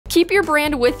Keep your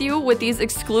brand with you with these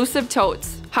exclusive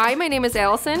totes. Hi, my name is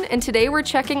Allison, and today we're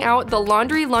checking out the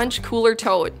Laundry Lunch Cooler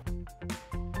Tote.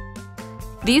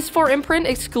 These 4imprint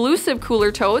exclusive cooler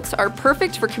totes are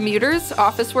perfect for commuters,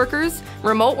 office workers,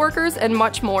 remote workers, and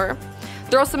much more.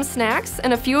 Throw some snacks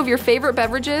and a few of your favorite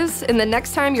beverages in the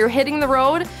next time you're hitting the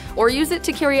road, or use it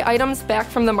to carry items back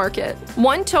from the market.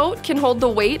 One tote can hold the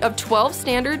weight of 12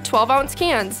 standard 12-ounce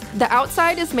cans. The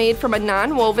outside is made from a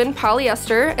non-woven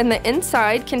polyester, and the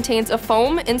inside contains a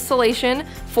foam insulation,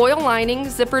 foil lining,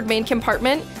 zippered main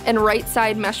compartment, and right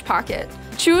side mesh pocket.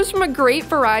 Choose from a great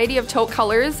variety of tote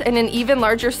colors and an even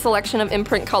larger selection of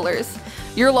imprint colors.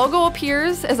 Your logo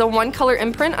appears as a one-color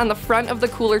imprint on the front of the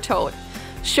cooler tote.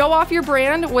 Show off your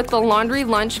brand with the Laundry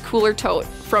Lunch Cooler Tote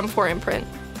from 4imprint.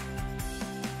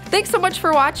 Thanks so much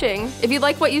for watching. If you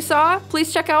like what you saw,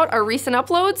 please check out our recent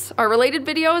uploads, our related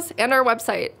videos, and our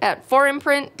website at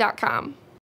 4imprint.com.